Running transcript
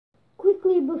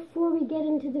before we get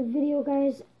into the video,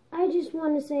 guys, I just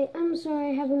want to say I'm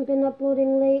sorry I haven't been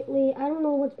uploading lately. I don't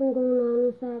know what's been going on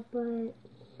with that,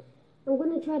 but I'm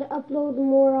going to try to upload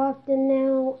more often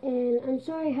now, and I'm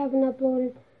sorry I haven't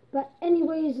uploaded. But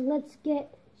anyways, let's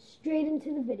get straight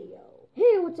into the video.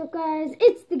 Hey, what's up, guys?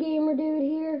 It's the Gamer Dude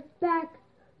here, back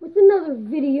with another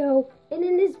video. And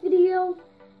in this video,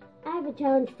 I have a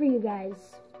challenge for you guys.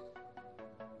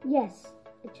 Yes,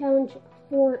 a challenge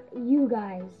for you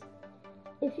guys.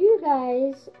 If you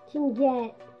guys can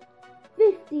get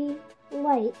 50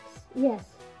 likes, yes,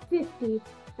 50.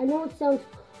 I know it sounds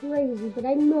crazy, but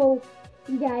I know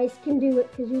you guys can do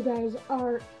it because you guys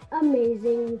are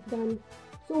amazing. You've done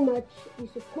so much. You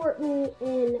support me,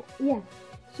 and yeah.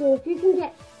 So if you can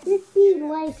get 50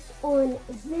 likes on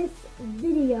this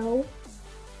video,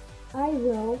 I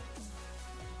will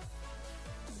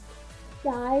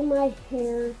dye my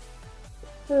hair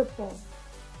purple.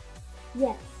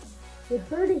 Yes, you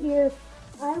heard it here.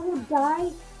 I will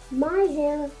dye my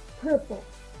hair purple.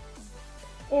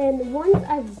 And once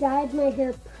I've dyed my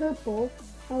hair purple,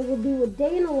 I will do a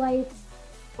day in a life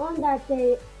on that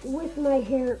day with my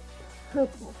hair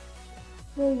purple.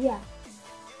 So yeah,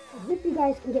 I hope you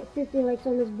guys can get 50 likes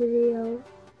on this video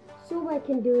so I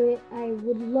can do it. I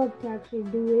would love to actually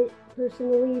do it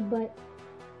personally, but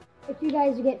if you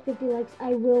guys get 50 likes,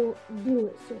 I will do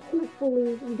it. So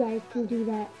hopefully you guys can do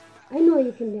that. I know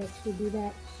you can actually do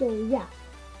that. So yeah,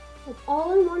 that's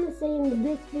all I want to say in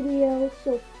this video.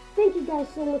 So thank you guys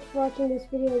so much for watching this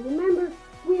video. Remember,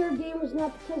 we are gamers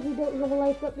not because we don't have a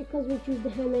life, but because we choose to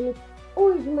have many.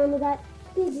 Always remember that.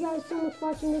 Thank you guys so much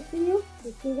for watching this video.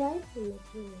 I'll see you guys in the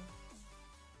next video.